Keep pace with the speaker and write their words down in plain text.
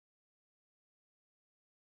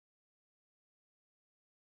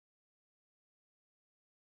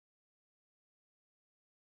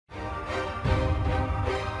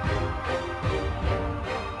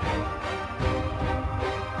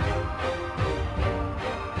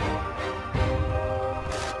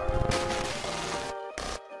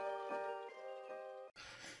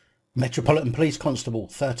Metropolitan Police Constable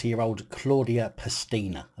 30-year-old Claudia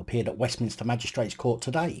Pastina appeared at Westminster Magistrates Court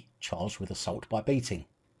today, charged with assault by beating.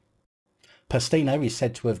 Pastina is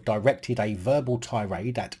said to have directed a verbal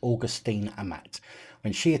tirade at Augustine Amat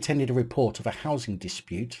when she attended a report of a housing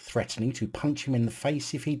dispute, threatening to punch him in the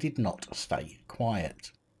face if he did not stay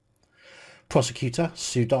quiet. Prosecutor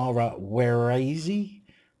Sudara Werezi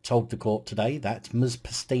told the court today that Ms.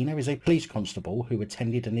 Pastina is a police constable who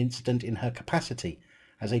attended an incident in her capacity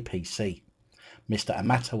as a PC. Mr.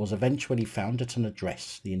 Amata was eventually found at an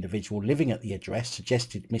address. The individual living at the address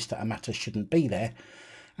suggested Mr. Amata shouldn't be there,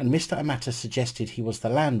 and Mr. Amata suggested he was the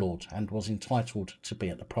landlord and was entitled to be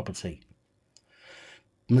at the property.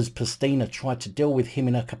 Ms. Pastina tried to deal with him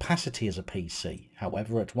in her capacity as a PC.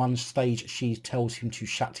 However, at one stage she tells him to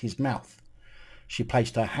shut his mouth. She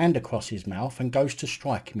placed her hand across his mouth and goes to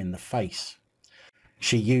strike him in the face.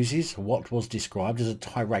 She uses what was described as a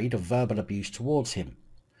tirade of verbal abuse towards him.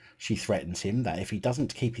 She threatens him that if he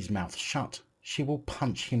doesn't keep his mouth shut, she will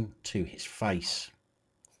punch him to his face.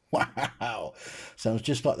 Wow! Sounds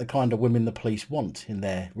just like the kind of women the police want in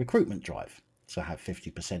their recruitment drive, to have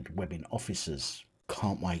 50% women officers.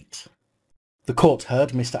 Can't wait. The court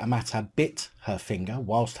heard Mr. Amata bit her finger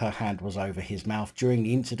whilst her hand was over his mouth during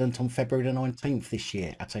the incident on February the 19th this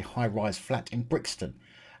year at a high-rise flat in Brixton,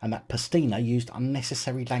 and that Pastina used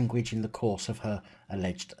unnecessary language in the course of her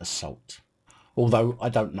alleged assault. Although I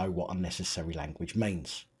don't know what unnecessary language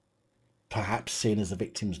means. Perhaps, seeing as the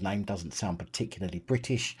victim's name doesn't sound particularly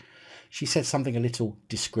British, she said something a little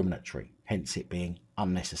discriminatory, hence it being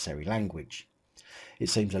unnecessary language. It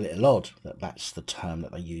seems a little odd that that's the term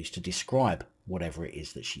that they use to describe whatever it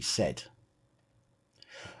is that she said.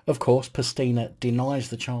 Of course, Pastina denies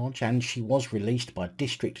the charge, and she was released by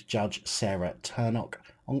District Judge Sarah Turnock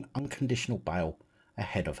on unconditional bail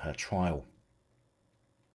ahead of her trial.